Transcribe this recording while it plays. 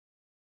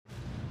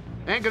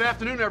And good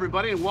afternoon,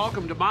 everybody, and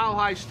welcome to Mile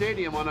High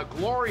Stadium on a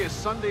glorious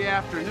Sunday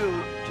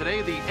afternoon.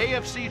 Today, the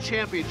AFC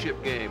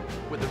Championship game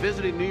with the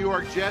visiting New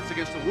York Jets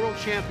against the world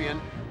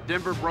champion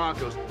Denver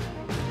Broncos.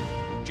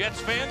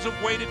 Jets fans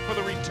have waited for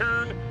the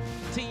return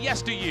to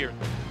yesteryear.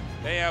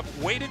 They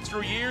have waited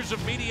through years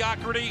of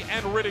mediocrity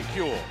and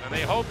ridicule, and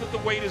they hope that the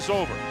wait is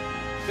over.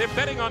 They're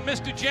betting on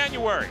Mr.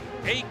 January,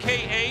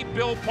 a.k.a.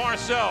 Bill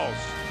Parcells,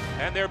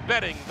 and they're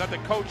betting that the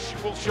coach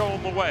will show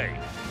them the way.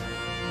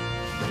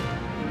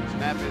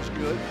 Snap is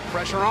good.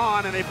 Pressure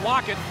on, and they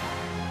block it.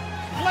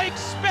 Blake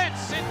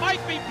Spence. It might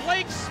be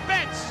Blake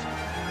Spence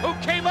who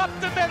came up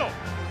the middle.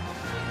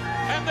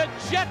 And the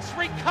Jets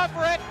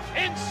recover it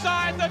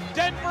inside the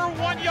Denver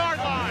 1-yard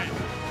line.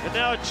 And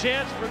now a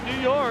chance for New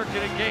York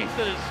in a game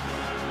that is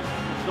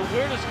the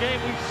weirdest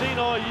game we've seen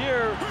all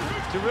year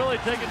to really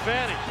take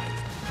advantage.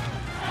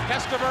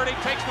 Testaverde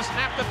takes the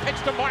snap, the pitch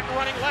to Martin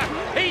running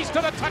left. He's to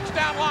the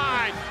touchdown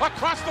line.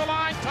 Across the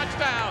line,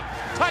 touchdown.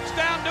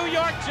 Touchdown, New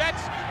York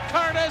Jets,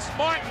 Curtis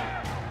Martin.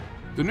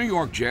 The New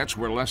York Jets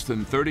were less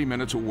than 30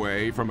 minutes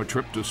away from a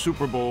trip to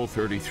Super Bowl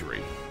 33.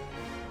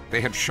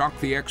 They had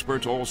shocked the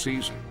experts all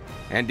season,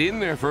 and in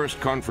their first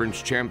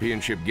conference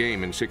championship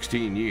game in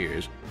 16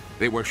 years,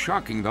 they were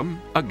shocking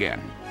them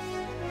again.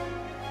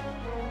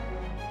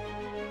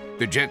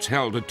 The Jets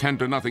held a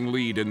 10-0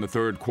 lead in the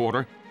third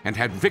quarter and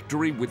had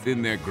victory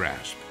within their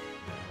grasp.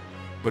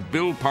 But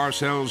Bill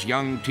Parcells'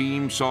 young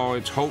team saw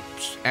its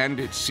hopes and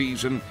its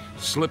season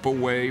slip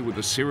away with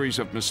a series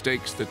of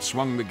mistakes that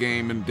swung the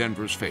game in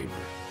Denver's favor.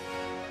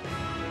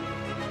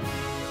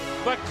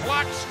 The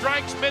clock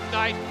strikes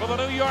midnight for the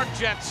New York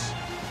Jets.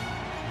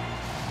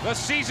 The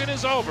season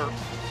is over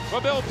for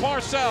Bill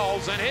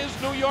Parcells and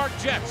his New York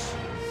Jets.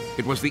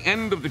 It was the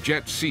end of the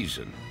Jets'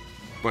 season,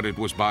 but it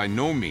was by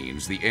no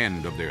means the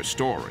end of their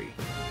story.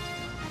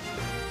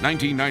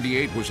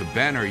 1998 was a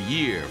banner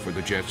year for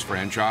the Jets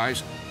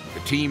franchise. The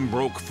team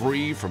broke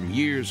free from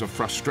years of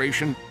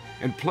frustration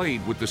and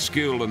played with the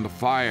skill and the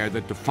fire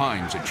that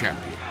defines a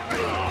champion.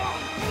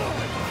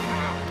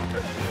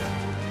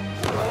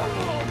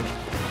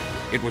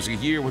 It was a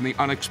year when the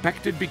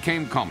unexpected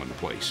became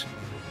commonplace.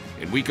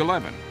 In Week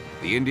 11,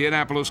 the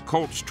Indianapolis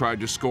Colts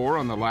tried to score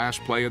on the last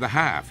play of the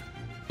half,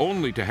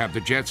 only to have the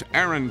Jets'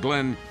 Aaron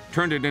Glenn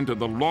turn it into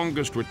the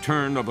longest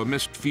return of a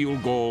missed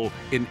field goal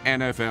in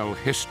NFL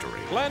history.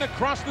 Glenn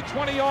across the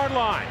 20-yard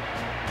line.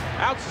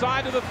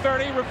 Outside to the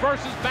 30,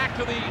 reverses back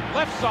to the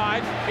left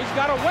side. He's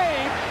got a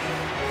wave.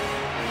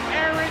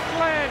 Aaron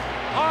Glenn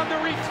on the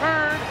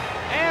return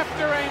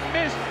after a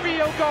missed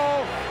field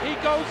goal. He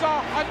goes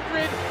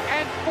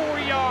 104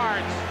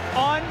 yards.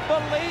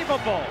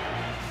 Unbelievable.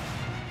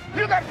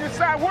 You got to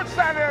decide which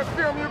side of that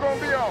film you're going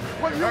to be on.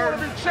 Whether you want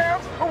to be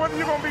champs or whether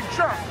you're going to be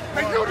Trump.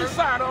 And you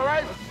decide, all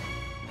right?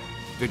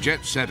 The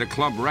Jets set a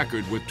club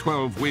record with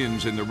 12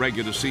 wins in the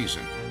regular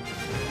season.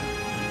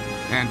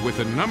 And with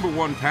the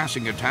 #1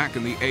 passing attack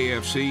in the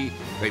AFC,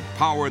 they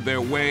powered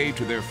their way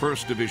to their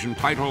first division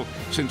title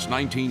since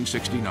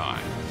 1969.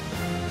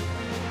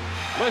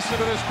 Listen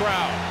to this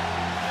crowd.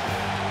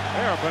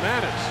 They're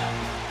bananas.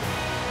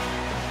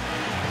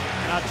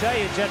 And I'll tell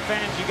you, Jet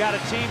fans, you got a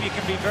team you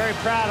can be very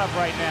proud of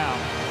right now.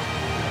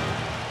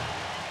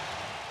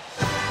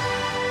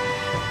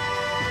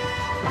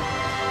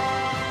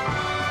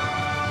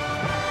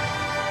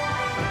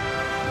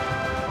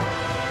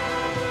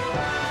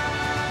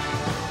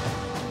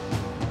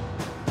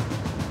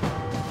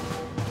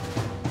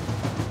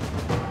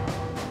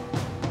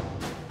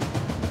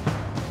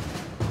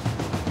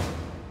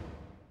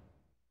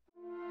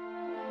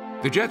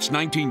 The Jets'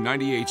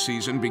 1998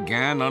 season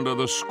began under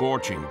the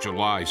scorching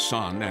July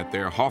sun at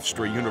their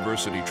Hofstra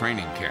University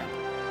training camp.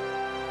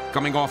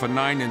 Coming off a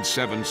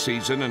 9-7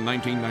 season in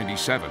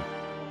 1997,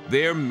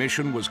 their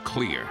mission was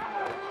clear: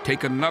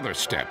 take another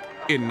step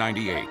in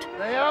 '98.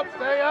 Stay up,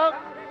 stay up.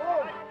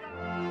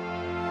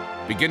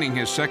 Beginning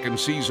his second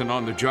season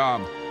on the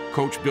job,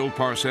 Coach Bill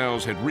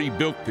Parcells had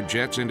rebuilt the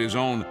Jets in his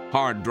own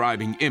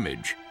hard-driving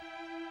image.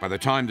 By the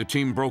time the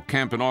team broke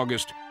camp in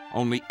August,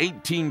 only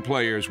 18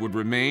 players would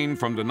remain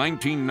from the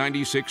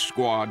 1996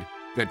 squad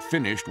that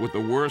finished with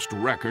the worst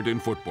record in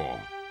football.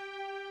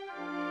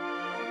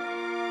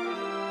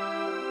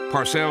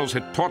 Parcells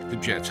had taught the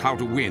Jets how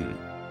to win,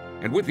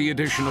 and with the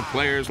addition of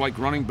players like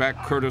running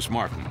back Curtis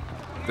Martin,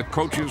 the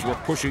coaches were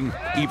pushing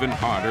even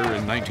harder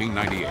in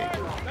 1998.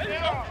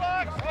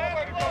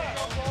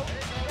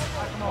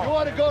 You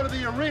want to go to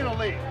the Arena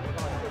League.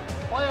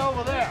 Play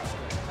over there.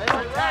 They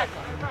don't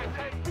tackle.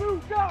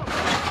 Blue, go!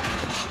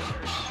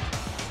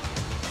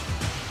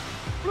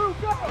 Blue,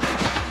 go!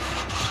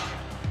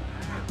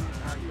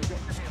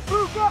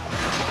 Blue, go!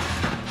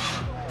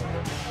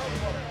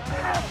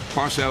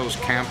 Parcells'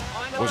 camp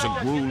was a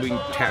grueling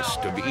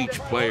test of each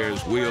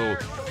player's will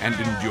and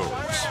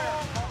endurance.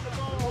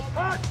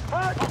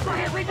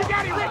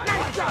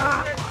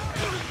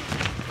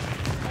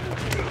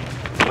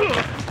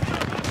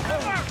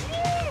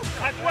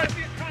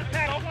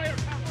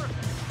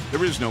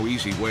 There is no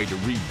easy way to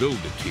rebuild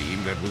a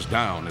team that was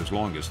down as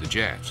long as the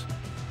Jets.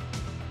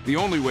 The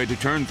only way to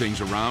turn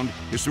things around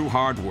is through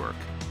hard work,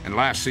 And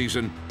last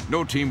season,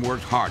 no team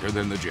worked harder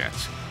than the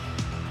Jets.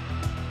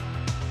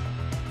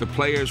 The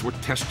players were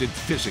tested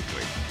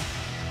physically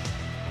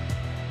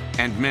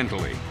and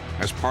mentally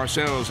as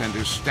Parcells and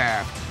his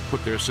staff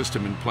put their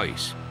system in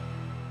place.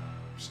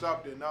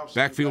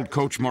 Backfield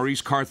coach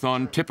Maurice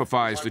Carthon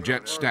typifies the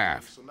Jets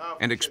staff,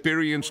 an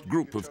experienced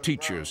group of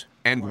teachers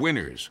and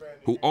winners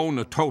who own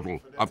a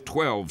total of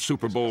 12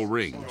 Super Bowl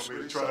rings.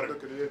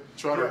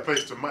 Try to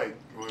replace the Mike.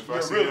 Well, if I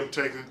see him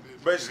take it,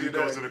 basically he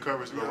goes to the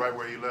coverage, go right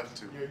where he left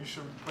to. Yeah, you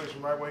should replace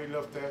him right where he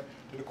left that.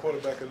 To the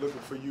quarterback is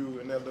looking for you,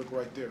 and that look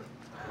right there.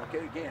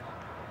 Okay, again.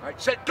 All right,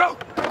 set, go!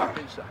 Up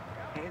inside.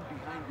 Hand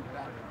behind your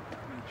back.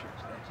 3 inches.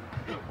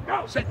 That's it.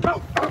 Go. Set,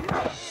 go!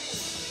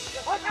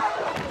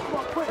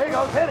 There you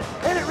go. Hit it.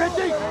 Hit it,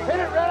 Richie. Hit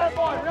it, red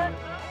boy. Red.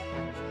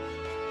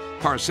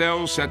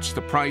 Parcells sets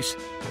the price,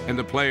 and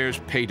the players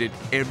paid it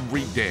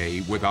every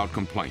day without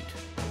complaint.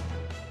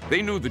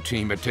 They knew the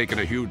team had taken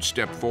a huge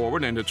step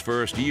forward in its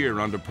first year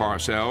under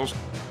Parcells,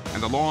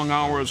 and the long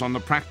hours on the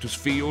practice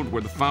field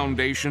were the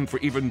foundation for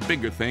even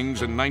bigger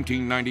things in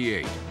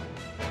 1998.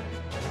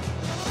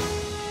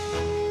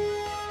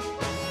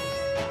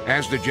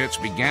 As the Jets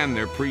began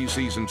their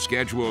preseason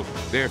schedule,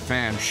 their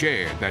fans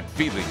shared that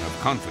feeling of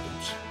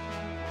confidence.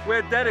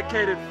 We're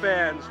dedicated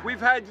fans. We've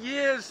had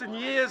years and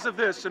years of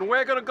this, and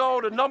we're going to go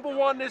to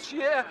 #1 this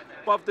year,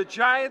 above the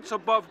Giants,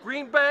 above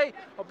Green Bay,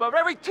 above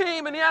every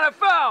team in the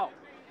NFL.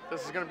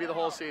 This is going to be the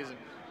whole season.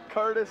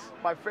 Curtis,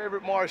 my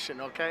favorite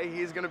Martian, okay?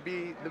 He's going to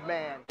be the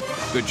man.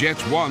 The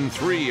Jets won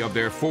 3 of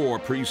their 4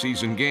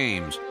 preseason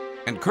games,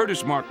 and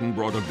Curtis Martin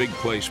brought a big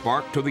play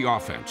spark to the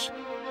offense.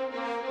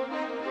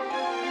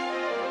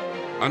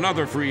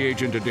 Another free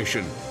agent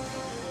addition,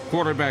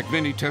 quarterback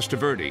Vinny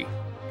Testaverde,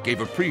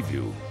 gave a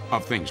preview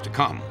of things to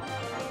come.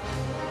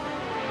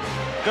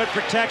 Good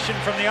protection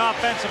from the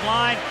offensive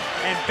line,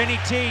 and Vinny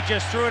T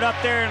just threw it up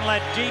there and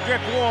let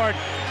Dedrick Ward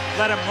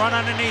let him run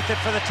underneath it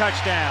for the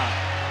touchdown.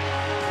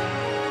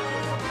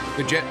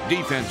 The Jet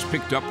defense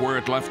picked up where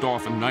it left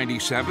off in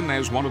 '97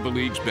 as one of the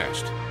league's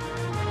best.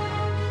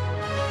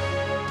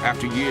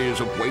 After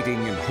years of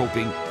waiting and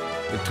hoping,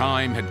 the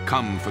time had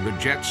come for the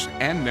Jets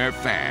and their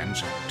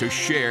fans to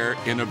share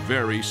in a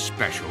very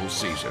special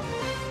season.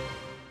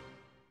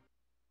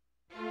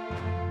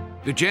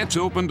 The Jets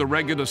opened the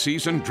regular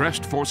season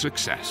dressed for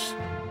success.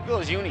 Bill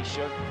is uni,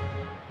 Shook.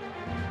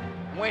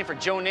 I'm waiting for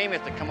Joe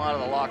Namath to come out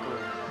of the locker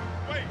room.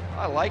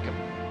 I like him.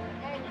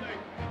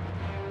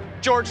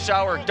 George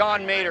Sauer,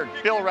 Don Mader,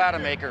 Bill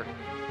Rademacher.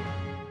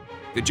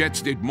 The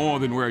Jets did more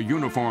than wear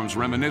uniforms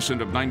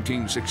reminiscent of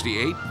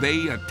 1968.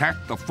 They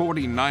attacked the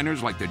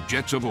 49ers like the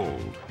Jets of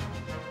old.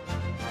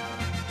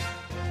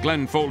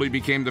 Glenn Foley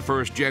became the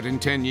first Jet in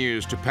 10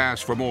 years to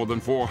pass for more than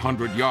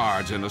 400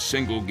 yards in a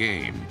single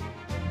game.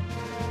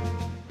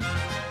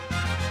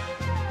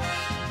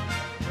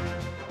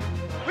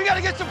 We got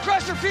to get some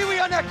pressure, Pee-wee,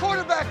 on that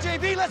quarterback,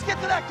 JB. Let's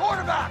get to that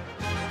quarterback.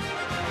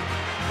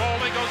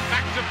 Foley goes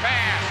back to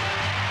pass.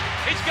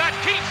 He's got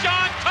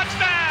Keyshawn,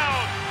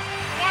 touchdown!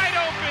 Wide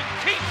open,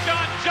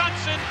 Keyshawn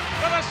Johnson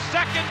for the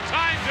 2nd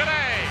time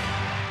today.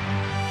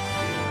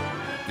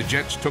 The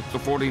Jets took the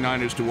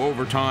 49ers to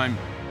overtime,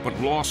 but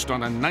lost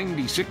on a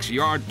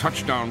 96-yard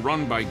touchdown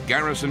run by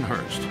Garrison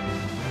Hearst.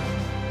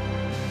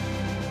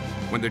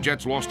 When the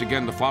Jets lost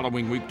again the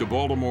following week to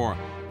Baltimore,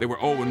 they were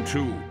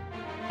 0-2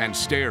 and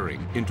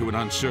staring into an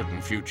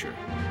uncertain future.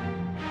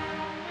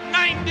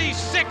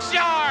 96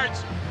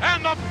 yards,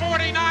 and the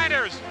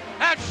 49ers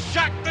have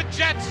shut the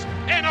Jets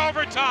in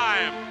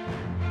overtime.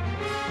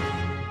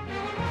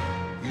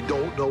 You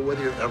don't know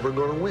whether you're ever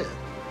going to win,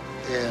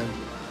 and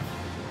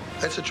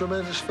that's a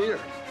tremendous fear.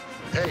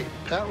 Hey,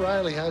 Pat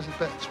Riley has it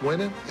best,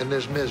 winning, and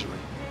there's misery.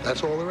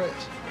 That's all there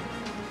is.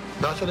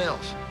 Nothing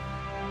else.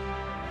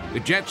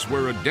 The Jets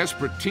were a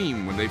desperate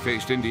team when they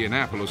faced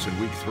Indianapolis in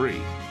Week 3.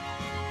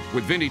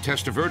 With Vinny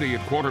Testaverde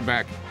at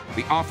quarterback,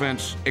 the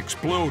offense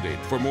exploded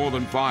for more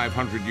than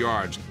 500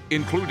 yards,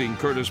 including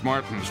Curtis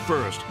Martin's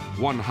first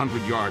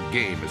 100-yard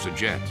game as a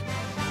Jet.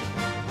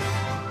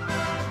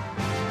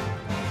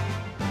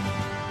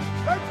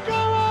 Let's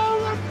go!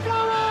 Let's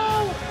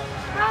go!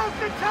 Now's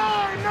the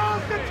time!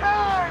 Now's the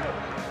time!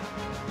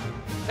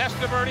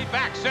 Testaverde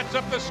back, sets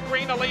up the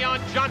screen to Leon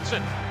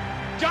Johnson.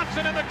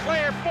 Johnson in the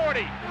clear,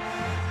 40.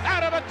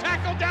 Out of a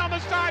tackle down the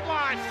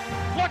sideline.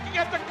 Looking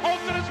at the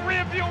Colts in his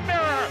rearview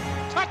mirror.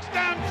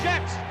 Touchdown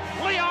Jets.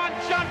 Leon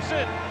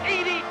Johnson,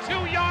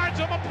 82 yards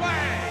on the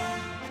play.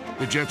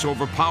 The Jets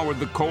overpowered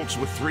the Colts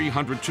with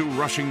 302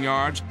 rushing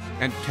yards,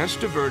 and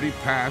Testaverde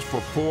passed for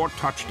 4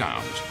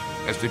 touchdowns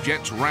as the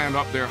Jets ran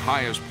up their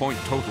highest point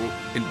total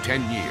in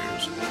 10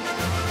 years.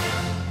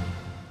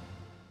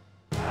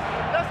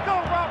 Let's go,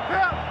 Rob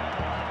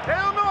Pep! They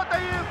don't know what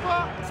they in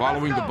for.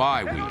 Following the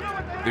bye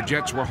week, the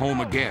Jets were home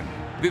again,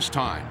 this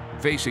time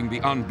facing the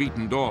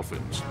unbeaten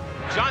Dolphins.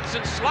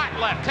 Johnson slot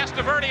left.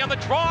 Testaverde on the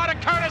draw to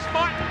Curtis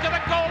Martin to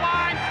the goal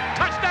line.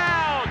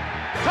 Touchdown!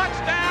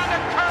 Touchdown to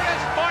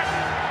Curtis Martin.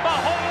 The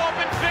hole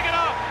open big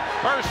enough.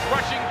 First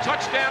rushing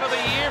touchdown of the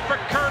year for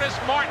Curtis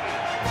Martin.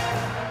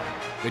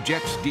 The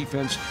Jets'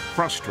 defense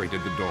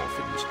frustrated the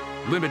Dolphins,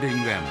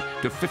 limiting them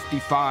to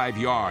 55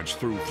 yards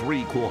through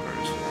 3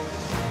 quarters.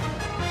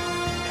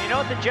 You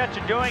know what the Jets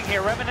are doing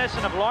here,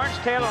 reminiscent of Lawrence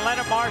Taylor and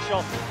Leonard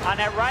Marshall. On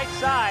that right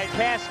side,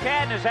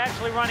 Cascadden is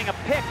actually running a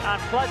pick on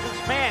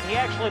Pleasant's man. He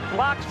actually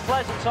blocks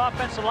Pleasant's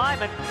offensive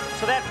lineman,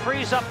 so that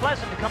frees up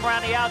Pleasant to come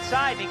around the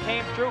outside, and he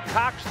came through.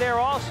 Cox there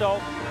also.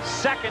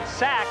 Second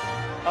sack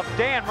of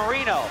Dan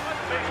Marino.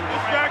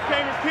 This guy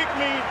came and picked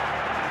me,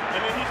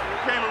 and then he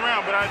came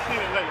around, but I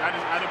seen it late.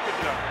 I didn't pick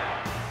it up.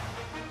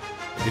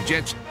 The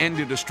Jets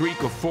ended a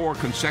streak of 4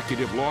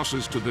 consecutive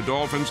losses to the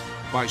Dolphins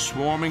by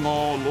swarming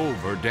all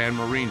over Dan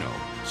Marino,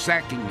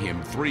 sacking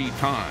him 3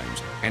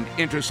 times and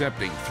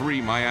intercepting 3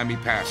 Miami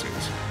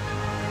passes.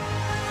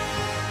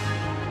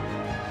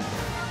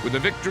 With the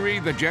victory,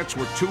 the Jets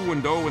were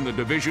 2-0 in the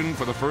division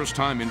for the first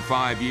time in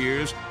 5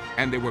 years,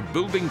 and they were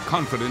building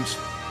confidence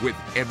with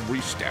every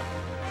step.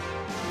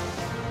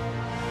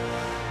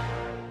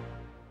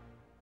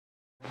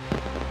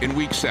 In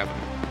Week 7,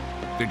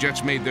 the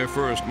Jets made their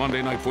first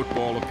Monday Night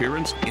Football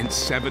appearance in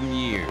 7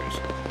 years.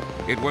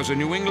 It was a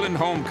New England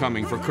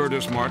homecoming for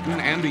Curtis Martin,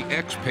 and the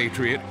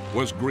expatriate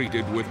was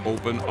greeted with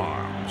open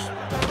arms.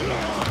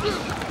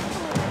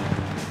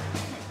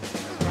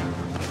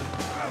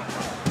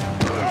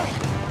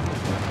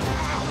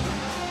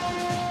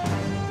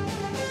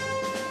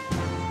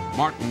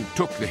 Martin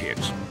took the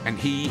hits, and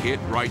he hit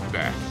right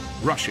back,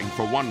 rushing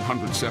for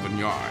 107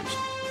 yards.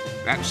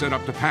 That set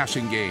up the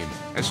passing game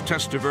as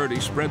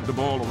Testaverde spread the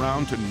ball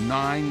around to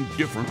 9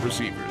 different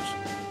receivers.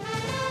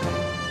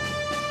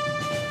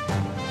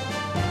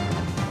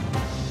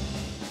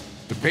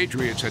 The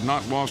Patriots had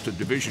not lost a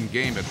division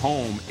game at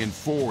home in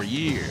 4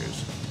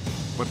 years,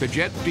 but the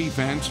Jet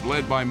defense,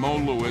 led by Mo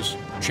Lewis,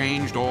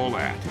 changed all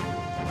that.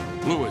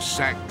 Lewis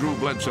sacked Drew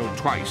Bledsoe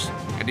twice,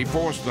 and he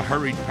forced the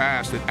hurried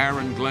pass that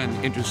Aaron Glenn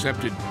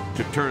intercepted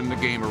to turn the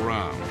game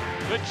around.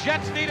 The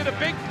Jets needed a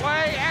big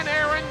play, and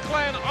Aaron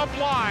Glenn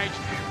obliged.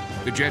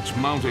 The Jets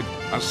mounted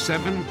a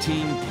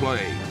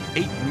 17-play,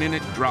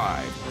 8-minute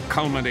drive,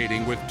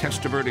 culminating with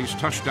Testaverde's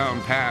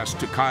touchdown pass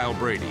to Kyle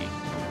Brady.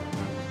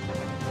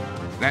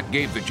 That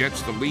gave the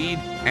Jets the lead,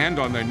 and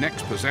on their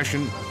next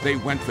possession, they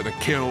went for the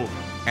kill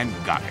and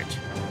got it.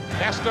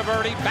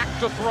 Testaverde back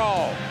to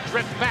throw.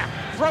 Drift back,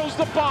 throws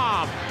the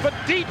bomb. But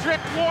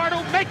Dedrick Ward,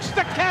 who makes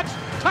the catch,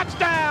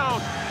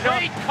 touchdown!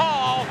 Great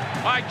call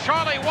by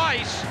Charlie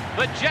Weiss,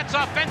 the Jets'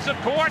 offensive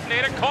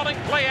coordinator, calling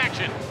play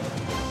action.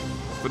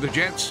 For the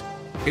Jets,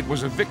 it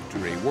was a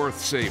victory worth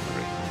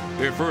savoring.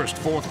 Their first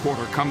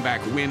fourth-quarter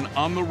comeback win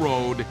on the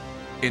road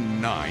in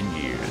 9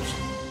 years.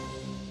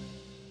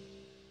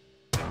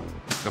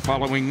 The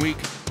following week,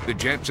 the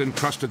Jets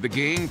entrusted the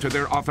game to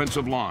their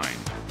offensive line.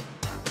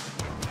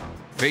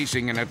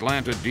 Facing an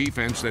Atlanta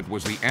defense that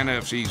was the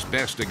NFC's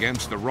best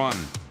against the run,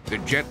 the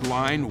Jet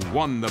line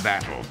won the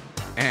battle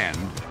and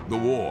the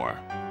war.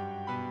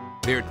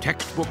 Their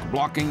textbook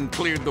blocking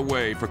cleared the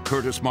way for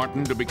Curtis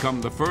Martin to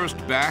become the first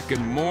back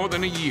in more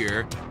than a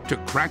year to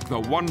crack the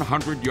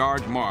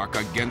 100-yard mark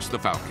against the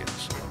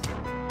Falcons.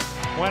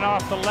 Went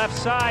off the left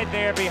side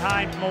there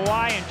behind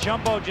Mawai, and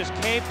Jumbo just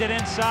caved it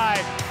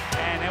inside,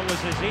 and it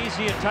was as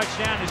easy a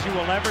touchdown as you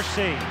will ever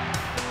see.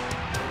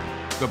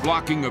 The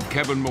blocking of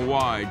Kevin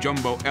Mawai,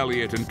 Jumbo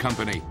Elliott and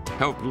company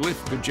helped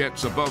lift the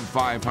Jets above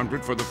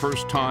 500 for the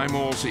first time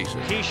all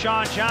season.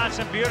 Keyshawn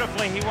Johnson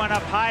beautifully, he went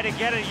up high to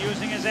get it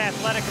using his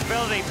athletic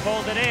ability,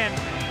 pulled it in,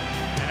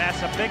 and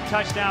that's a big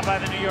touchdown by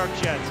the New York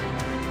Jets.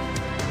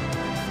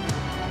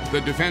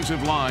 The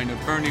defensive line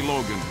of Ernie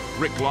Logan,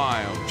 Rick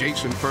Lyle,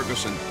 Jason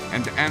Ferguson,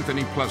 and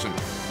Anthony Pleasant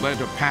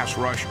led a pass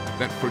rush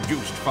that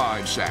produced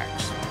 5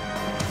 sacks.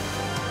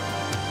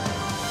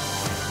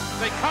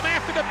 They come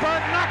after the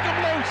bird, knock him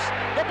loose.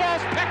 The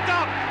ball's picked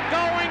up,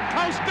 going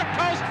coast to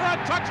coast for a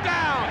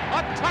touchdown.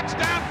 A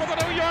touchdown for the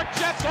New York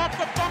Jets off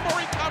the fumble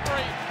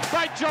recovery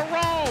by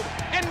Jerome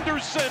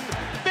Henderson.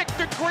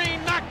 Victor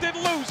Green knocked it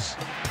loose.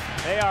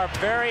 They are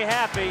very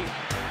happy.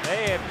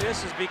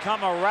 This has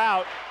become a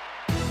rout.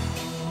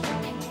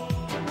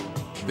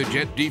 The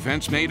Jet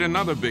defense made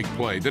another big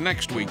play the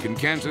next week in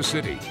Kansas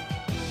City.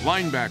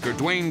 Linebacker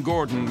Dwayne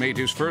Gordon made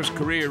his first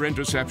career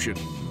interception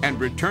and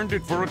returned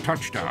it for a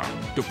touchdown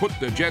to put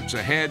the Jets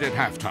ahead at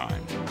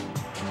halftime.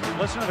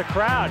 Listen to the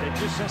crowd. It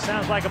just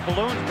sounds like a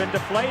balloon's been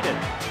deflated.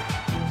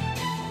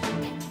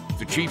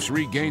 The Chiefs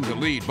regained the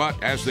lead,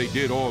 but as they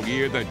did all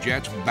year, the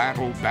Jets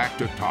battled back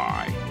to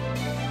tie.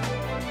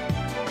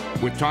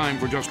 With time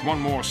for just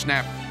one more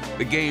snap,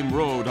 the game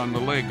rode on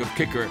the leg of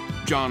kicker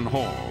John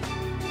Hall.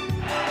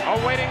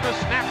 Awaiting the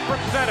snap from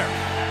center.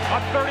 A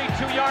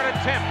 32-yard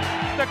attempt.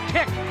 The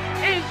kick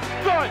is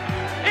good,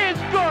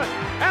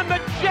 and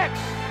the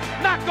Jets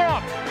knock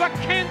off the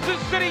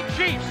Kansas City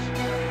Chiefs,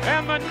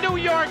 and the New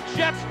York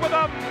Jets with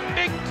a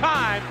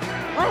big-time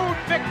road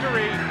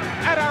victory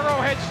at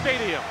Arrowhead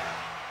Stadium.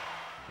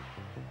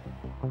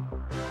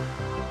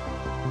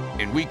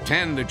 In Week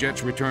 10, the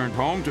Jets returned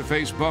home to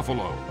face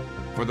Buffalo.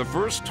 For the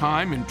first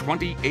time in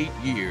 28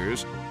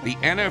 years, the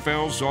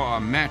NFL saw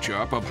a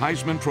matchup of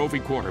Heisman Trophy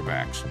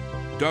quarterbacks.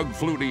 Doug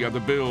Flutie of the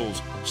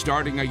Bills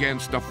starting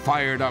against a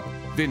fired-up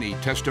Vinny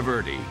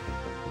Testaverde.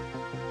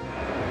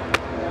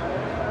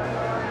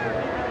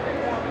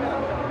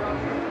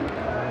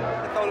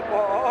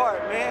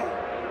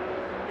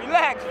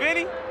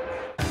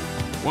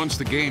 Once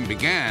the game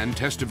began,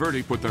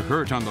 Testaverde put the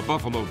hurt on the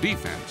Buffalo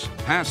defense,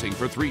 passing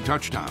for 3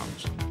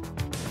 touchdowns.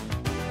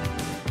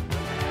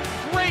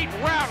 Great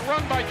route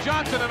run by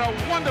Johnson and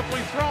a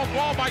wonderfully thrown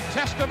ball by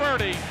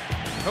Testaverde,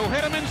 who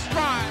hit him in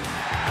stride.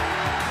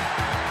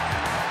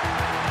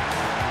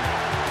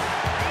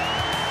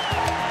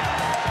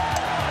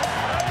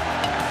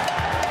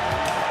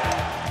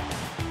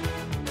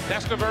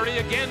 Testaverde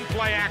again,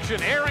 play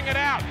action, airing it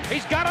out.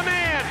 He's got a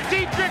man,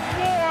 Dietrich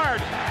Ward.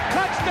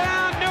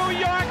 Touchdown, New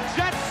York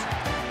Jets.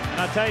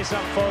 And I'll tell you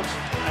something, folks.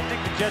 I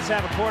think the Jets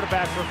have a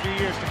quarterback for a few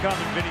years to come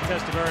in Vinny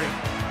Testaverde.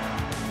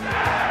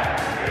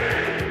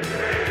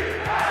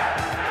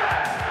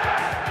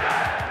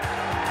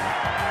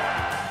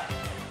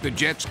 The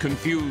Jets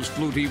confused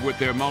Flutie with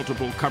their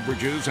multiple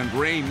coverages, and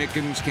Ray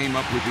Mickens came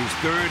up with his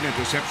 3rd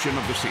interception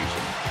of the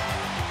season.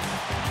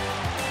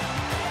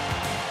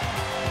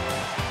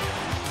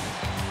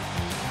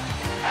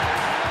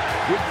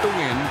 With the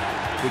win,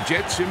 the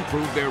Jets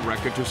improved their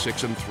record to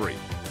 6-3.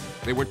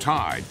 They were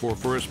tied for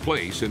first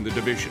place in the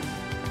division.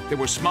 There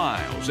were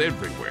smiles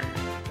everywhere.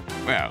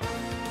 Well,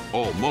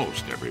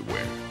 almost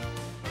everywhere.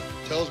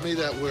 Tells me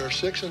that we're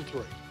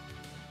 6-3.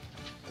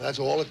 That's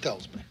all it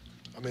tells me.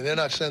 I mean, they're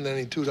not sending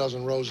any 2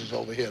 dozen roses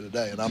over here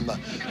today, and I'm not.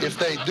 If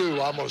they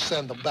do, I'm gonna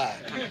send them back.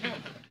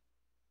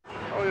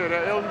 Oh yeah,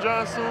 that Elton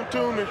John soon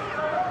to me.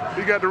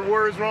 He got the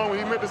words wrong when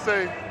he meant to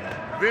say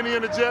Vinny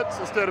and the Jets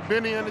instead of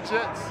Benny and the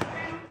Jets.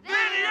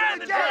 Vinny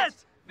and the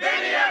Jets!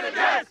 Vinny and the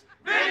Jets!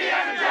 Vinny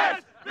and the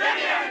Jets!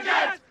 Vinny and the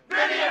Jets!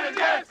 Vinny and the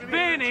Jets!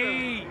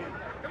 Vinny!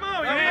 Come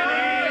on,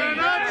 Vinny!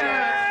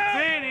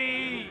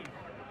 Vinny!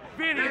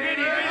 Vinny,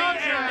 Vinny, and the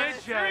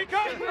Jets!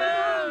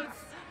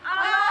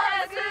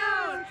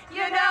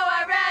 You know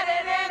I read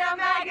it in a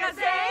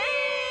magazine.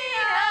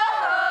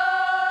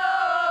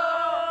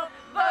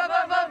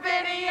 Oh,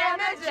 Vinny and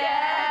the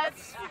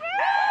Jets.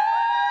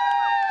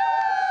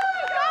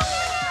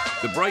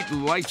 The bright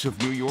lights of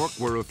New York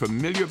were a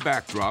familiar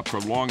backdrop for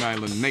Long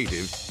Island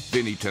native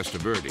Vinny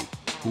Testaverde,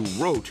 who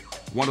wrote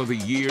one of the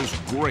year's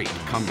great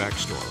comeback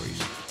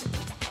stories.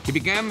 He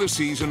began the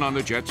season on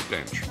the Jets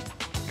bench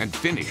and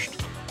finished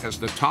as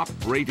the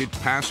top-rated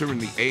passer in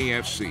the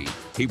AFC.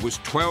 He was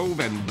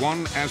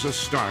 12-1 as a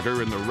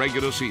starter in the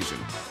regular season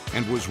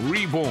and was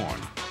reborn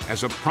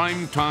as a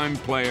primetime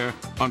player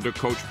under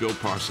Coach Bill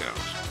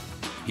Parcells.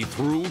 He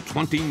threw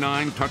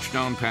 29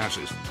 touchdown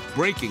passes,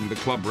 breaking the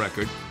club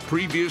record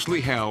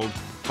previously held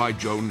by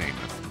Joe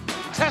Namath.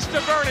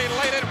 Testaverde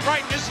laid it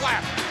right in his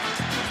lap.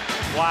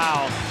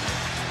 Wow,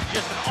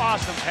 just an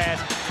awesome pass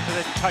to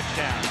the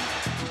touchdown.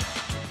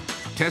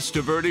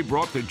 Testaverde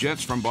brought the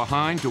Jets from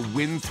behind to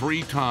win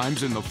 3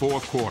 times in the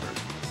 4th quarter,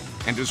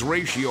 and his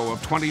ratio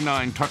of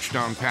 29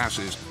 touchdown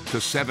passes to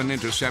 7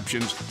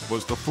 interceptions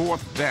was the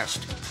 4th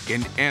best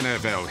in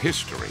NFL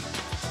history.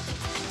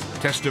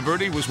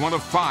 Testaverde was one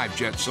of 5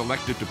 Jets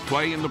selected to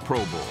play in the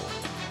Pro Bowl.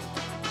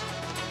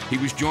 He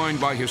was joined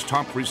by his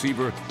top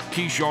receiver,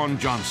 Keyshawn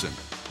Johnson,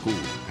 who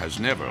has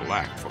never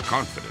lacked for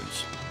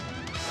confidence.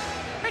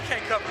 They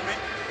can't cover me.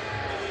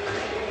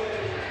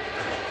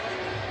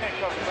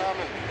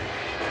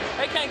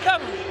 They can't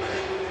cover me.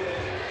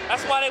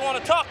 That's why they want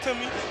to talk to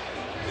me.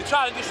 They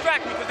try to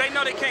distract me because they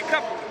know they can't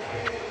cover me.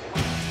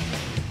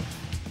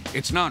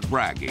 It's not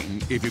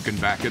bragging if you can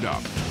back it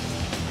up.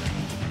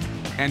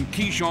 And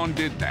Keyshawn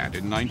did that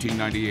in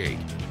 1998.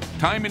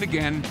 Time and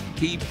again,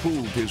 he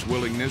proved his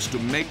willingness to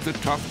make the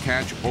tough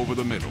catch over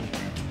the middle.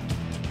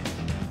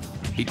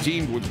 He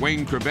teamed with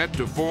Wayne Crevette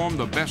to form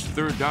the best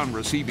 3rd down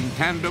receiving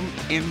tandem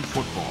in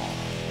football.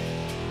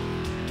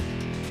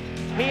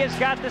 He has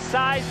got the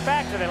size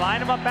factor. They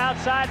line him up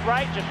outside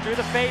right, just threw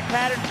the fade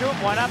pattern to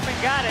him, went up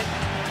and got it.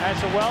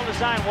 That's a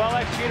well-designed,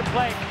 well-executed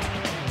play.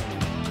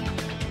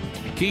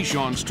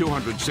 Keyshawn's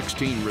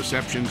 216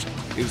 receptions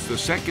is the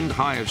 2nd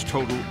highest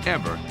total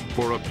ever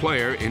for a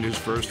player in his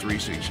first 3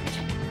 seasons.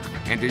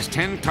 And his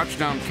 10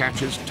 touchdown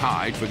catches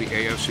tied for the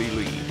AFC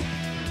lead.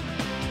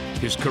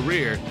 His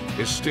career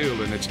is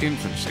still in its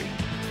infancy,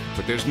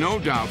 but there's no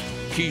doubt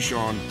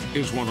Keyshawn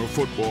is one of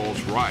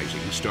football's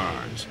rising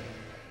stars.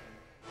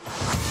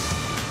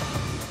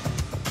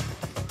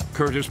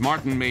 Curtis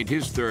Martin made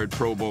his 3rd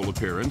Pro Bowl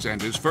appearance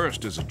and his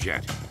first as a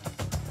Jet.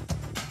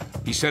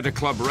 He set a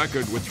club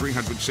record with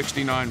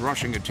 369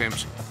 rushing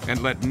attempts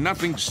and let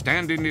nothing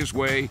stand in his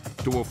way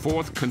to a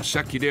 4th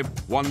consecutive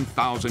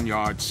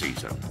 1,000-yard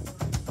season.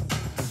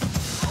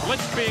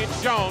 Blitz being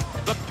shown,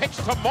 the pitch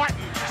to Martin,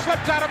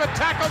 slipped out of a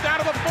tackle down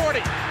to the 40.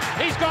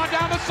 He's gone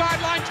down the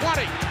sideline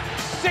 20,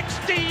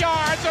 60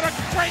 yards and a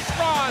great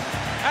run,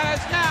 and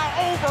is now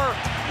over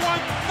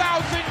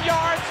 1,000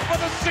 yards for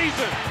the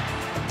season.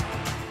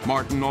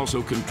 Martin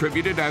also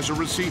contributed as a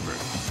receiver.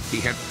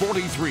 He had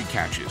 43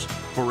 catches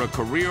for a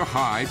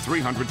career-high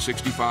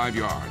 365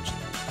 yards.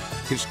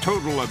 His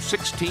total of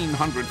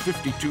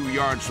 1,652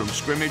 yards from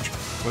scrimmage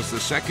was the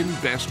 2nd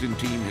best in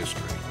team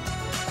history.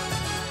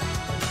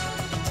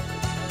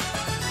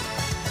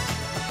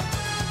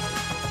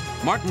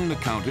 Martin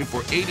accounted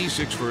for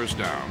 86 first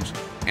downs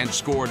and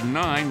scored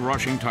 9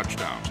 rushing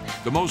touchdowns,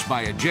 the most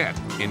by a Jet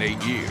in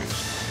 8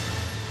 years.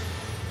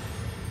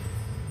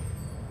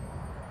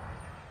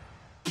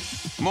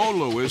 Mo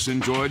Lewis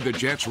enjoyed the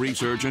Jets'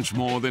 resurgence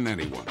more than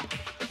anyone.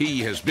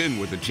 He has been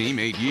with the team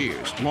 8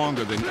 years,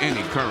 longer than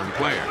any current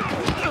player.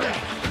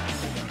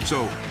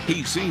 So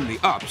he's seen the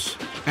ups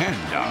and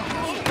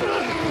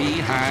downs.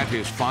 He had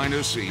his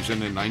finest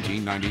season in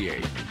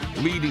 1998,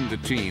 leading the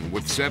team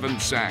with 7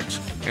 sacks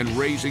and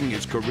raising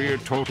his career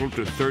total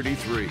to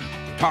 33,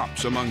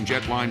 tops among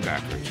Jet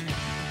linebackers.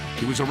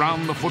 He was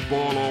around the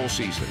football all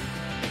season,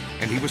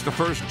 and he was the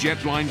first Jet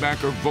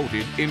linebacker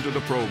voted into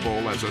the Pro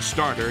Bowl as a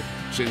starter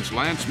since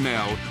Lance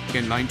Mel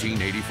in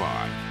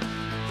 1985.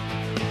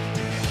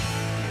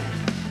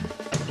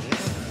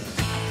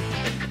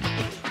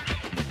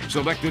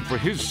 Selected for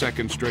his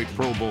second straight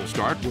Pro Bowl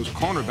start was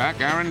cornerback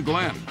Aaron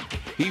Glenn.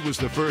 He was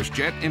the first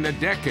Jet in a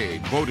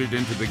decade voted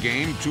into the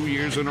game 2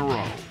 years in a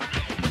row.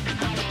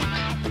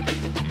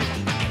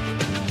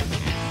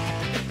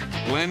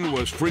 Glenn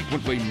was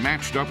frequently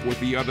matched up with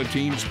the other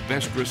team's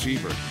best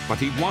receiver, but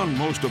he won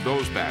most of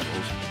those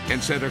battles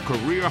and set a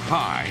career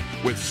high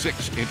with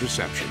 6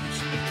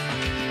 interceptions.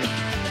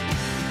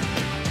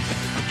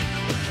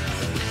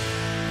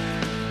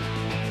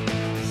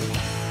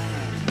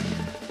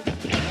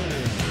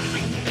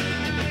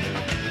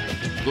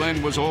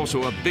 Glenn was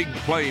also a big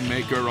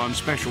playmaker on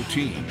special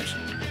teams.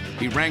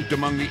 He ranked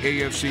among the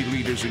AFC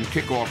leaders in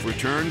kickoff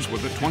returns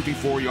with a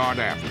 24-yard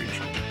average.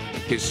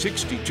 His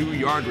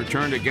 62-yard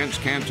return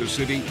against Kansas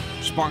City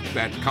sparked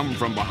that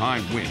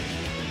come-from-behind win.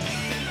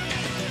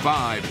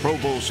 5 Pro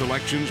Bowl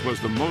selections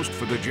was the most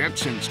for the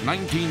Jets since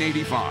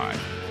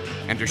 1985,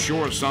 and a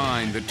sure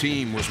sign the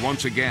team was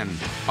once again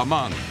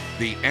among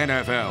the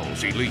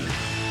NFL's elite.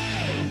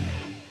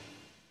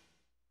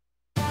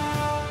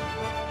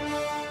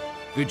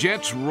 The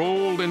Jets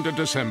rolled into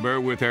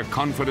December with their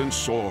confidence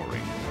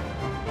soaring.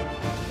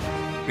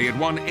 They had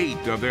won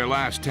 8 of their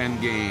last 10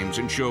 games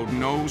and showed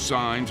no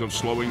signs of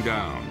slowing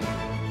down.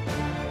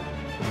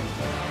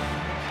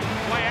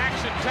 Play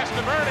action,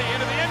 Testaverde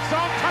into the end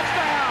zone,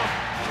 touchdown!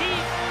 He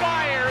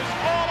fires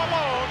all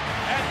alone,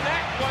 and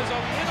that was a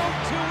little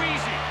too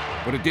easy.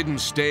 But it didn't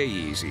stay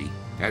easy,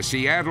 as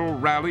Seattle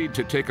rallied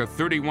to take a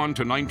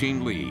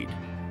 31-19 lead.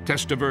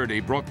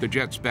 Testaverde brought the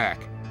Jets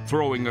back,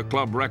 throwing a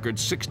club record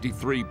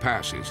 63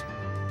 passes.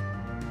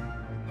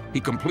 He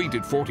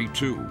completed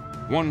 42,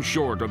 one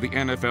short of the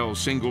NFL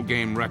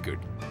single-game record.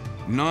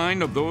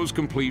 9 of those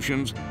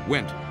completions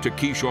went to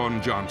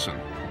Keyshawn Johnson.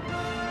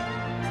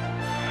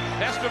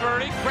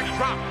 Testaverde, quick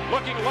drop,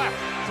 looking left,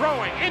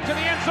 throwing into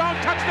the end zone,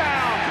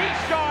 touchdown!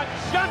 Keyshawn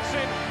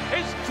Johnson,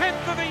 his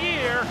 10th of the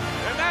year,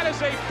 and that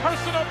is a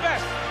personal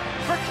best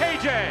for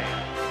KJ.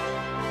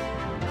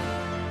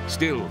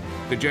 Still,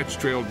 the Jets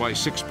trailed by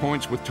 6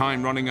 points with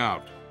time running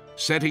out,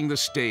 setting the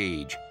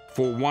stage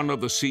for one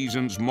of the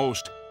season's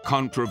most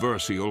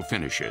controversial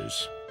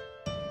finishes.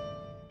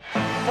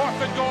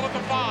 4th and goal at the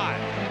 5.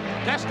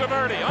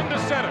 Testaverde under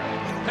center.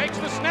 Takes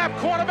the snap,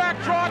 quarterback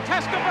draw.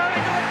 Testaverde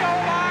to the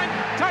goal line.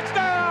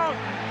 Touchdown!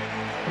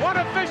 One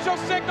official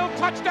signal,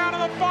 touchdown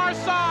on the far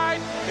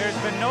side. There's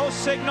been no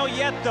signal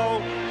yet,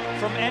 though,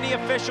 from any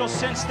official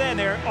since then.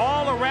 They're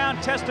all around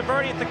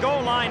Testaverde at the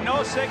goal line.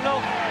 No signal.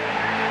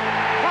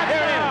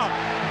 There it is.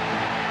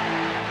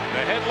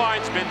 The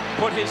headline's been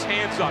put his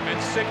hands up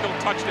and signaled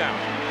touchdown.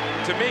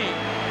 To me,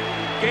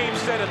 game,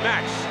 set, and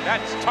match.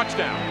 That's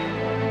touchdown.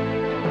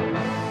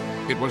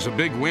 It was a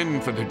big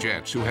win for the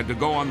Jets, who had to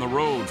go on the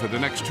road for the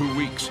next 2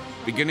 weeks,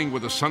 beginning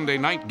with a Sunday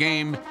night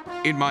game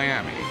in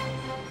Miami.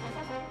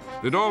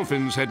 The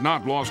Dolphins had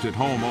not lost at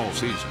home all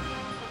season,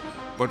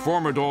 but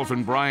former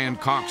Dolphin Brian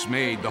Cox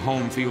made the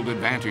home field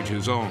advantage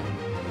his own.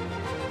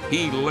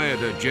 He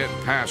led a Jet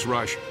pass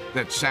rush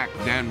that sacked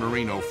Dan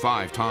Marino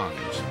 5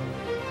 times.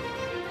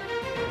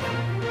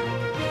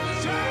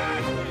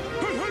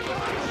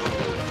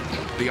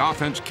 The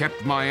offense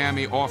kept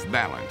Miami off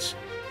balance.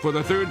 For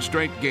the 3rd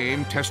straight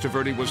game,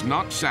 Testaverde was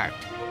not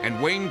sacked,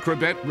 and Wayne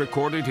Chrebet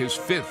recorded his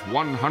 5th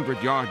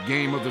 100-yard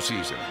game of the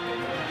season.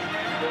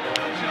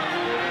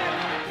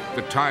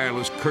 The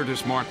tireless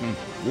Curtis Martin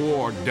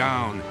wore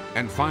down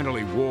and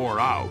finally wore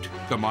out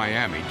the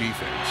Miami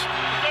defense.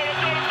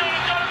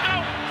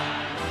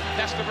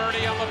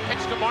 Testaverde on the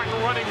pitch to Martin,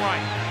 running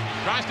right.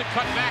 Tries to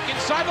cut back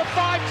inside the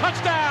 5,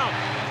 touchdown!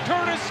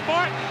 Curtis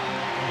Martin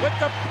with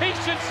the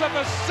patience of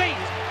a saint.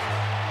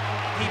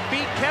 He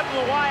beat Kevin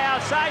Mawae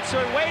outside, so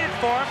he waited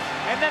for him,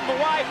 and then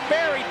Mawae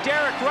buried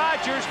Derek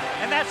Rogers,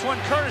 and that's when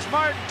Curtis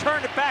Martin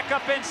turned it back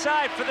up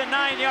inside for the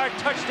 9-yard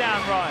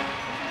touchdown run.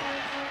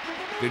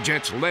 The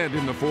Jets led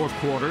in the 4th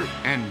quarter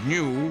and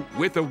knew,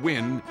 with a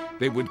win,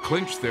 they would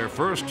clinch their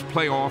first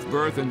playoff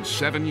berth in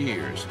 7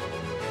 years.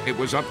 It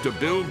was up to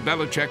Bill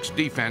Belichick's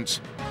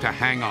defense to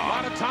hang on. A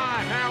lot of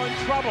time, now in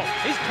trouble.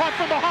 He's caught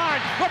from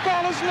behind. The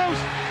ball is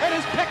loose. It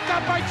is picked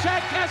up by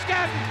Chad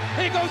Cascadden.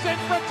 He goes in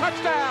for a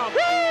touchdown.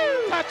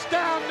 Woo!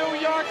 Touchdown, New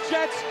York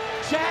Jets.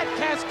 Chad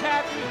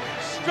Cascadden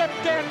stripped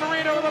Dan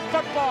Marino of the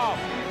football.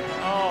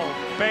 Oh,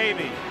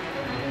 baby.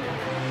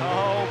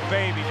 Oh,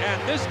 baby.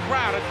 And this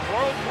crowd at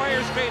World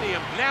Players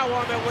Stadium now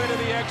on their way to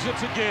the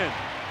exits again.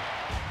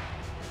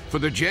 For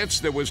the Jets,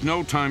 there was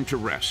no time to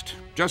rest.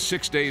 Just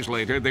 6 days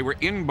later, they were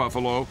in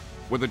Buffalo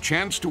with a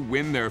chance to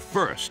win their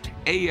first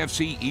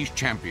AFC East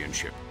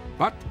championship.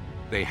 But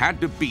they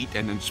had to beat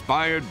an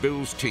inspired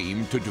Bills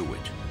team to do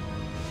it.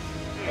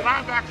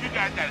 Linebacker, you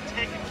guys got to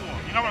take it to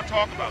him. You know what I'm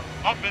talking about?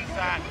 Up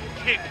inside,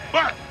 kick,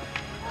 butt.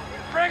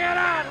 Bring it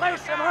on,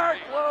 lace him hard,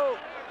 Blue.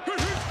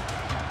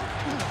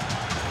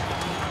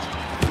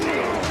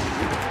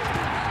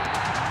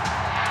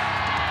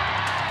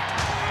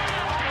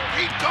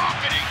 Keep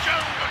talking, each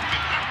other.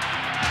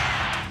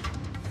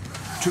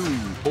 Two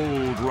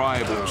old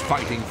rivals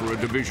fighting for a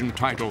division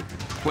title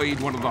played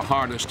one of the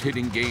hardest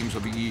hitting games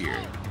of the year.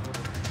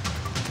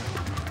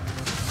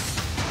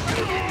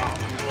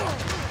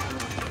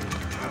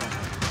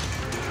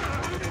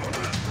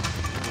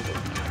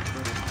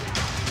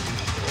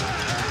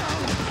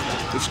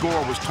 The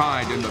score was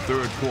tied in the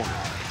third quarter,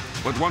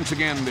 but once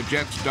again the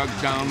Jets dug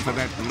down for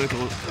that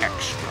little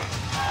extra.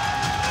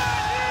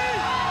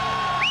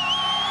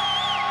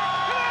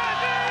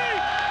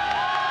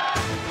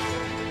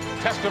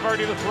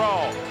 Testaverde to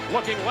throw,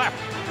 looking left,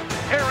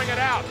 tearing it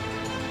out.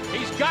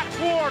 He's got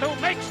Ward, who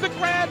makes the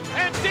grab,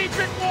 and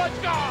Dedrick Ward's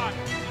gone.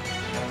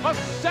 A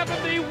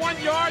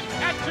 71-yard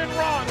catch and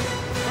run.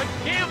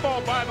 A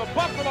gamble by the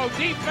Buffalo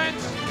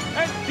defense,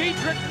 and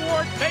Dedrick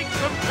Ward makes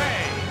them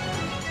pay.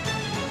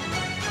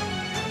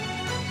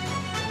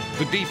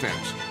 The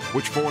defense,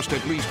 which forced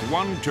at least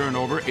one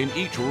turnover in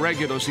each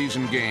regular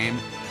season game,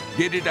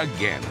 did it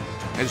again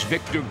as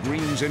Victor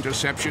Green's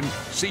interception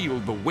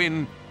sealed the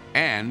win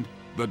and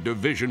the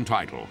division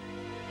title.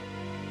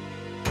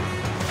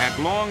 At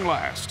long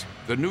last,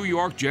 the New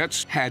York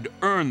Jets had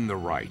earned the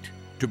right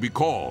to be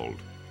called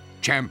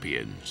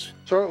champions.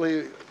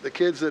 Certainly, the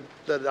kids that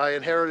I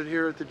inherited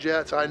here at the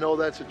Jets, I know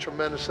that's a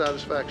tremendous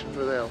satisfaction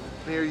for them.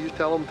 Here, you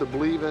tell them to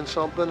believe in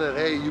something, and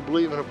hey, you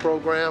believe in a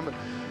program,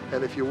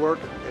 and if you work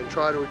and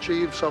try to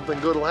achieve, something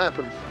good will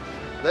happen.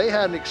 They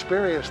hadn't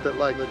experienced it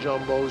like the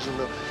Jumbos and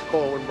the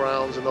Colin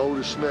Browns and the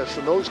Otis Smiths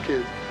and those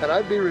kids. And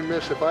I'd be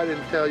remiss if I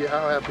didn't tell you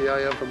how happy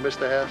I am for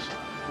Mr. Hess.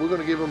 We're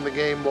going to give him the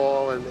game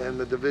ball and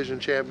the division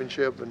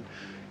championship, and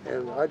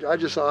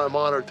I'm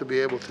honored to be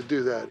able to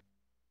do that.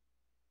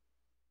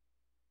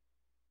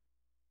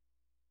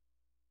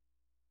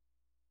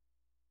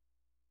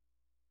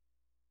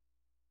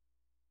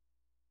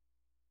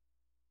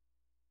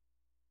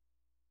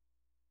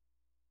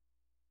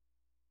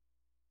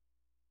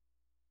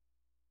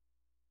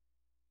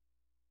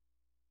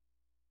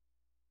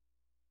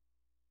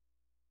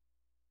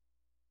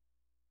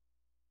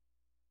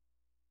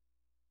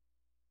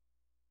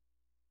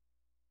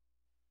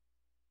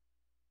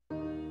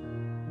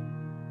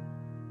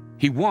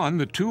 He won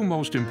the two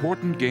most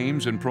important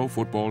games in pro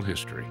football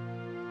history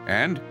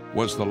and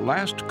was the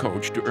last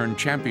coach to earn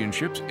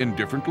championships in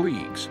different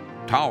leagues.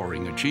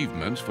 Towering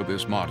achievements for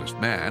this modest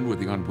man with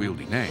the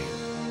unwieldy name.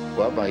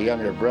 Well, my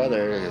younger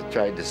brother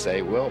tried to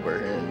say Wilbur,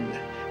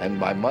 and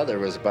my mother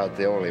was about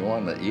the only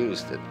one that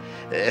used it.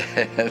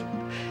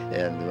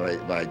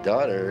 And my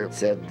daughter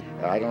said,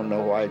 I don't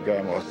know why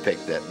Grandma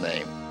picked that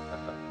name.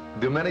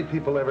 Do many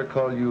people ever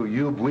call you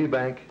Ube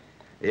Wiebank?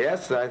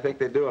 Yes, I think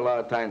they do a lot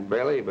of times,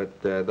 Billy,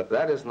 but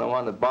that isn't the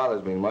one that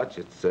bothers me much.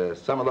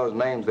 It's some of those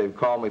names they've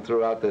called me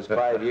throughout this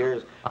 5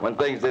 years when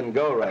things didn't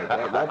go right.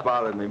 That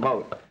bothered me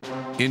most.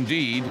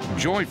 Indeed,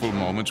 joyful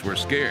moments were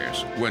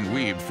scarce when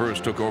Weeb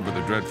first took over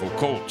the dreadful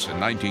Colts in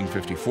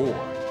 1954.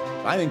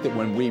 I think that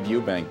when Weeb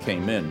Ewbank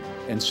came in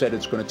and said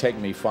it's going to take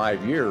me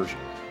 5 years,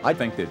 I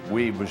think that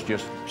Weeb was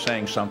just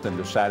saying something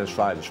to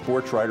satisfy the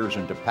sports writers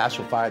and to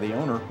pacify the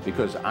owner,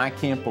 because I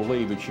can't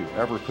believe that you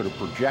ever could have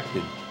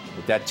projected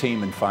that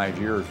team in 5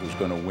 years was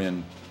going to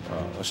win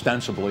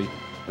ostensibly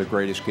the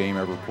greatest game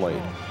ever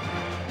played.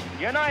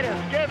 Unitas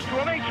gives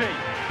to Amici.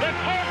 The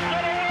Colts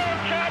are the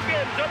world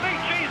champions.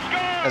 Amici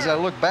scores! As I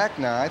look back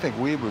now, I think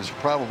Weeb was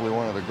probably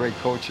one of the great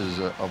coaches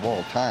of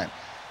all time.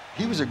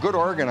 He was a good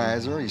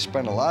organizer. He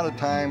spent a lot of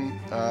time,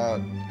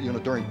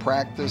 during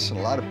practice and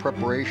a lot of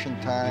preparation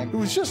time. He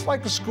was just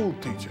like a school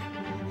teacher.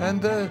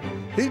 And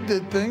he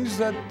did things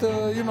that,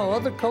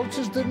 other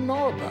coaches didn't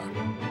know about.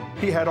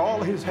 He had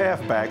all his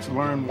halfbacks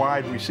learn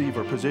wide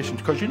receiver positions,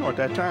 because, at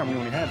that time we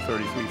only had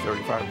 33,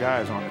 35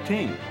 guys on the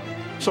team.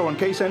 So in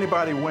case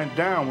anybody went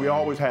down, we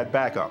always had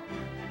backup.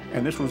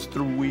 And this was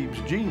through Weeb's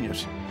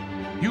genius.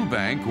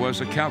 Ewbank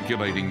was a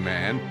calculating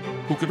man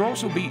who could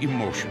also be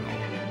emotional,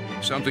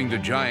 something the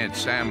Giant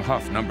Sam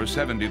Huff, number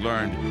 70,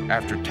 learned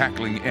after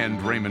tackling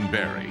end Raymond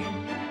Berry.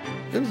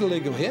 It was a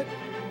legal hit.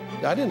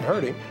 I didn't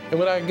hurt him. And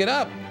when I get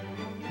up,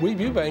 Weeb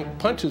Ewbank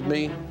punches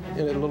me, and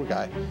the little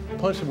guy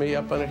punches me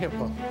up on the hip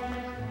bone.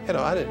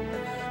 I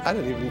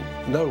didn't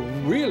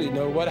even really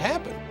know what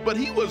happened. But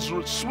he was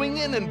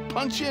swinging and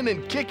punching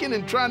and kicking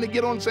and trying to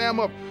get on Sam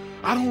up.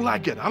 I don't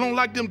like it. I don't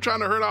like them trying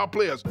to hurt our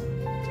players.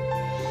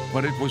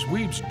 But it was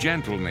Weeb's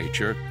gentle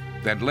nature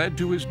that led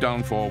to his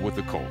downfall with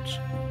the Colts.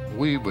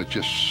 Weeb was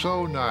just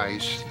so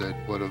nice that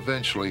what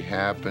eventually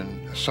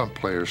happened, some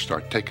players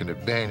start taking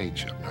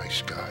advantage of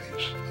nice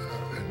guys.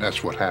 And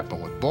that's what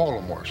happened with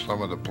Baltimore.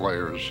 Some of the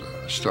players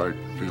start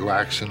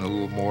relaxing a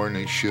little more than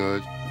they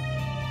should.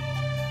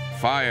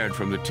 Fired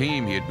from the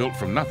team he had built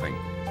from nothing,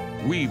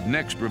 Weeb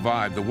next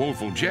revived the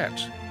woeful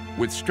Jets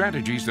with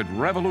strategies that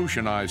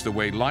revolutionized the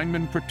way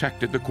linemen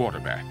protected the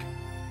quarterback.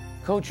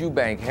 Coach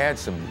Eubank had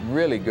some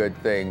really good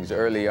things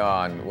early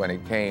on when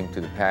it came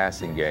to the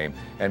passing game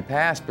and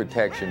pass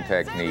protection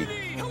technique.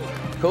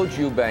 Coach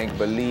Eubank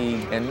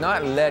believed in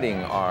not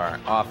letting our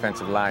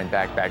offensive line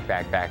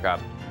back up.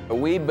 But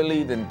we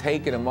believed in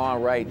taking them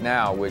on right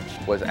now, which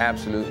was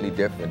absolutely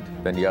different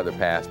than the other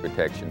pass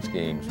protection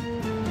schemes.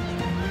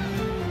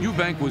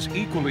 Eubank was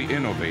equally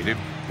innovative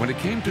when it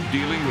came to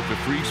dealing with the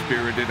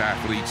free-spirited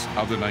athletes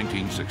of the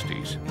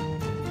 1960s.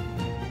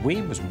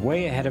 Weeb was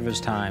way ahead of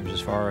his times as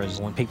far as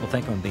when people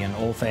think of him being an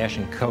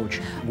old-fashioned coach.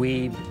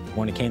 Weeb,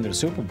 when it came to the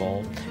Super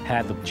Bowl,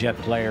 had the Jet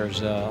players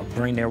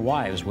bring their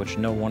wives, which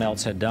no one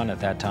else had done at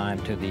that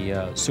time, to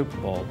the Super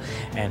Bowl.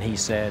 And he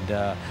said,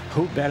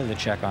 who better to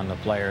check on the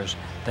players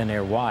than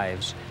their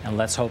wives? And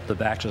let's hope the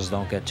bachelors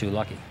don't get too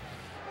lucky.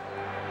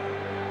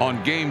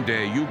 On game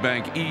day,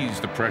 Eubank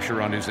eased the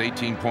pressure on his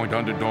 18-point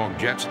underdog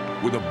Jets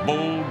with a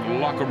bold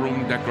locker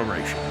room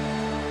declaration.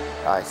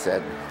 I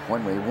said,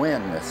 when we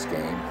win this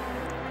game,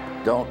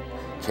 don't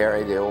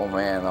carry the old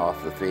man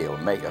off the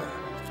field. Make a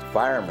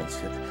fireman's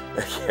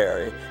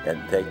carry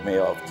and take me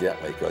off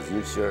gently, because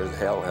you sure as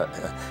hell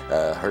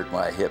hurt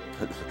my hip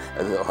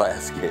the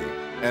last game.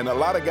 And a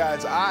lot of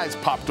guys' eyes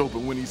popped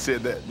open when he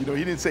said that. You know,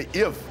 he didn't say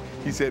if,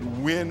 he said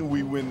when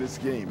we win this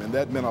game. And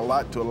that meant a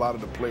lot to a lot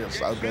of the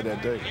players out there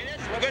that day.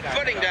 Good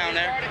footing down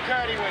there.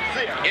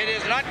 It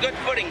is not good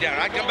footing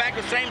down. I'd come back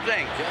the same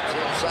thing. Jets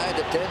inside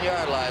the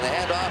 10-yard line. They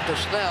hand off to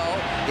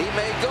Snell. He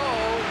may go,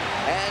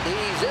 and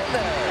he's in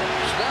there.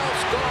 Snell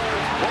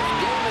scores. This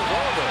game is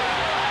over.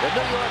 The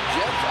New York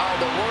Jets are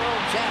the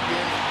world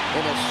champions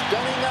in a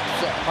stunning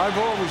upset. I've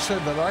always said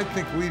that I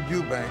think Weeb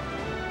Eubank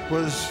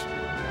was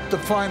the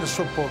finest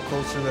football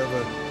coach that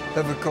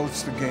ever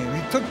coached the game.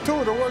 He took two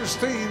of the worst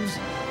teams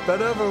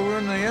that ever were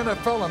in the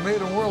NFL and made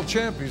them world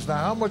champions. Now,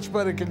 how much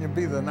better can you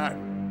be than that?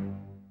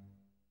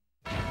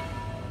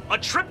 A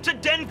trip to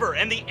Denver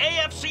and the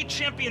AFC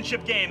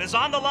Championship game is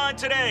on the line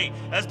today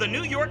as the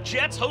New York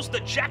Jets host the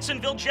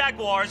Jacksonville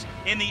Jaguars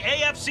in the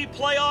AFC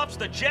playoffs.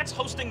 The Jets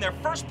hosting their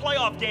first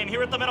playoff game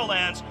here at the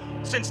Meadowlands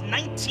since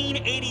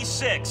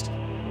 1986.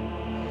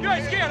 You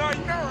ain't scared, are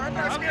you? No, I'm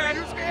not scared.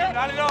 You scared?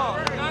 Not at all.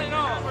 Not at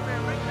all.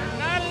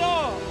 Not at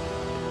all.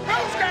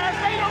 Those guys,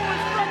 they don't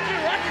respect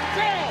you. I can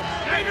tell.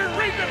 They didn't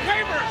read the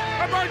papers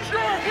about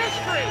your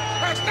history.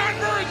 That's not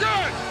very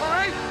good, all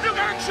right? You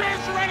got a chance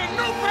to write a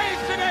new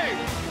page today.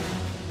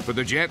 For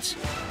the Jets,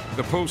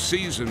 the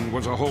postseason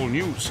was a whole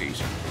new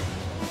season.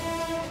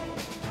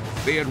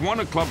 They had won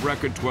a club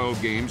record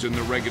 12 games in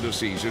the regular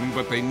season,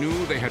 but they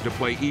knew they had to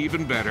play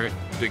even better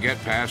to get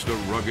past the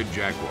rugged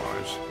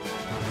Jaguars.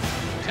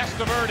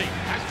 Testaverde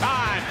has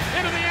time,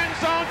 into the end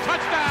zone,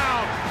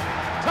 touchdown!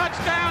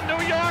 Touchdown,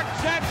 New York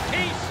Jets,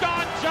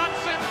 Keyshawn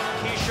Johnson.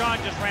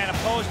 Keyshawn just ran a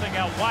post and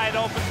got wide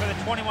open for the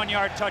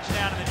 21-yard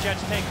touchdown, and the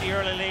Jets take the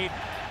early lead.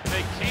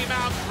 They came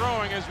out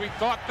throwing as we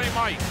thought they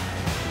might.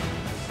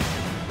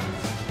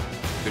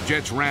 The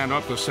Jets ran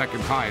up the second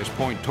highest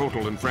point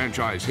total in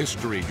franchise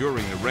history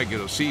during the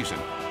regular season,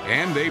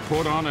 and they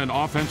put on an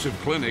offensive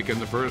clinic in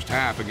the first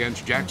half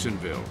against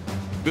Jacksonville,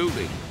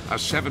 building a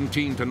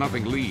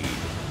 17-0 lead.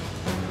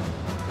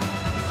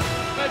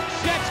 The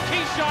Jets,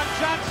 Keyshawn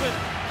Johnson,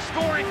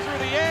 scoring through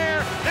the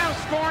air, now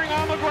scoring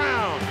on the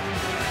ground.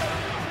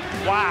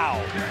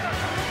 Wow.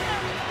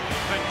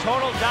 The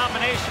total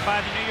domination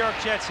by the New York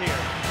Jets here.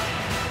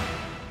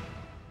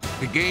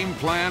 The game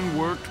plan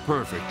worked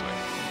perfectly.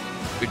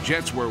 The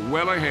Jets were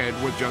well ahead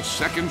with just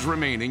seconds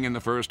remaining in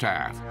the first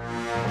half.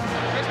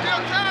 There's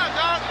still time,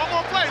 guys. One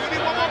more play. We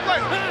need one more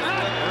play. Burnell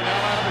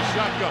out of the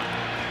shotgun.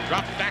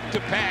 Drops back to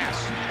pass.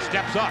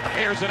 Steps up,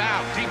 airs it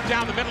out. Deep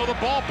down the middle of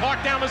the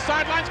ballpark, down the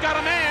sidelines, got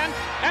a man,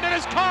 and it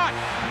is caught.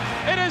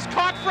 It is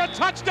caught for a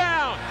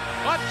touchdown.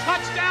 A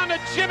touchdown to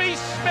Jimmy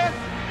Smith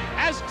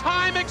as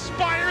time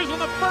expires in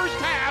the first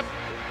half.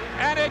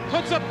 And it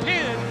puts a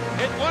pin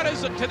in what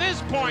has, to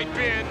this point,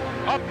 been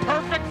a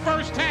perfect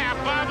first half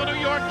by the New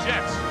York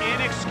Jets.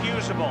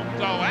 Inexcusable.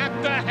 So at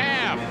the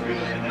half,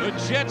 the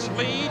Jets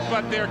lead,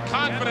 but their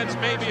confidence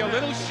may be a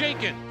little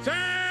shaken.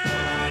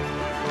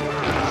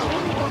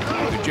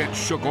 The Jets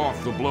shook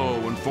off the blow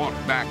and fought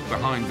back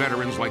behind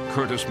veterans like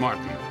Curtis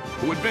Martin,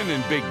 who had been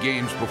in big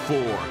games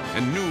before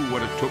and knew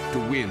what it took to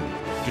win: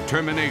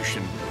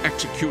 determination,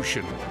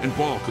 execution, and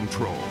ball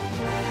control.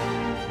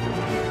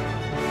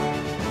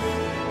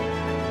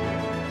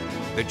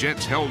 The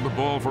Jets held the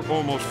ball for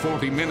almost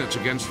 40 minutes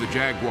against the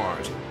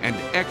Jaguars and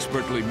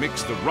expertly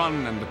mixed the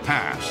run and the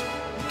pass.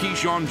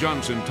 Keyshawn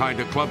Johnson tied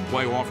a club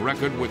playoff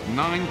record with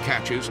 9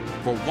 catches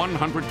for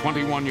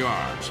 121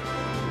 yards.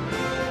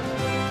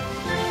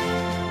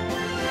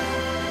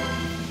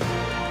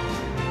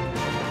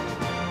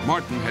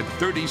 Martin had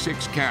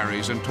 36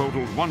 carries and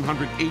totaled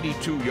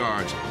 182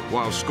 yards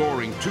while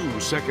scoring 2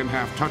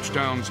 second-half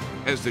touchdowns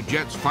as the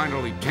Jets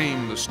finally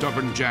tamed the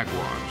stubborn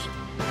Jaguars.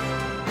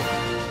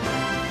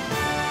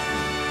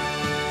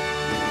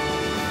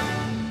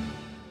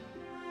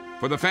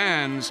 For the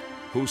fans,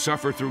 who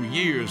suffer through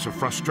years of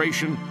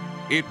frustration,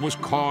 It was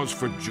cause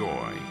for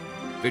joy.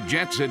 The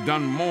Jets had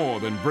done more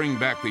than bring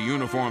back the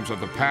uniforms of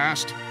the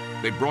past.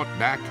 They brought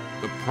back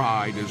the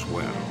pride as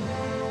well.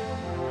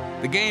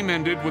 The game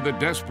ended with a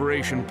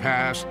desperation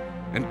pass,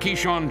 and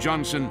Keyshawn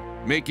Johnson,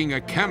 making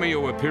a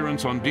cameo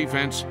appearance on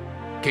defense,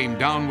 came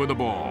down with the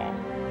ball.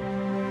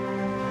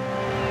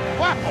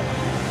 Wow!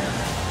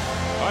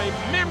 A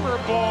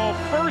memorable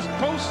first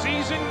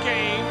postseason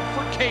game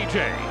for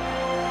KJ.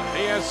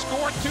 He has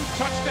scored 2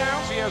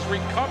 touchdowns. He has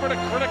recovered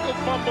a critical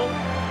fumble.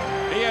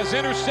 He has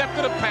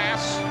intercepted a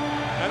pass.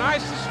 And I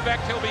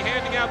suspect he'll be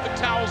handing out the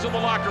towels in the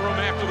locker room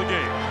after the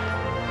game.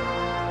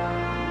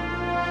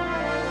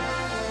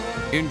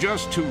 In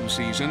just 2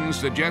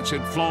 seasons, the Jets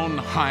had flown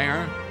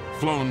higher,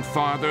 flown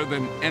farther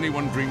than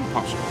anyone dreamed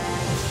possible.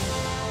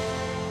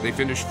 They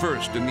finished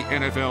first in the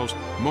NFL's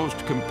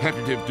most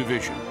competitive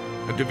division,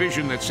 a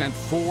division that sent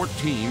 4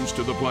 teams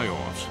to the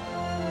playoffs.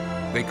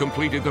 They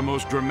completed the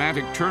most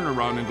dramatic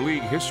turnaround in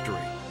league history,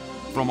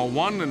 from a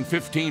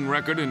 1-15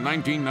 record in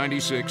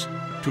 1996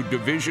 to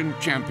division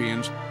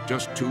champions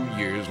just 2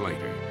 years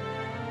later.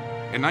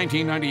 In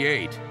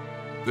 1998,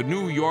 the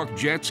New York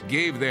Jets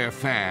gave their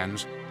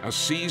fans a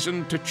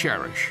season to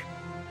cherish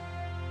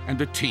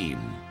and a team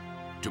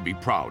to be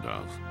proud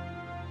of.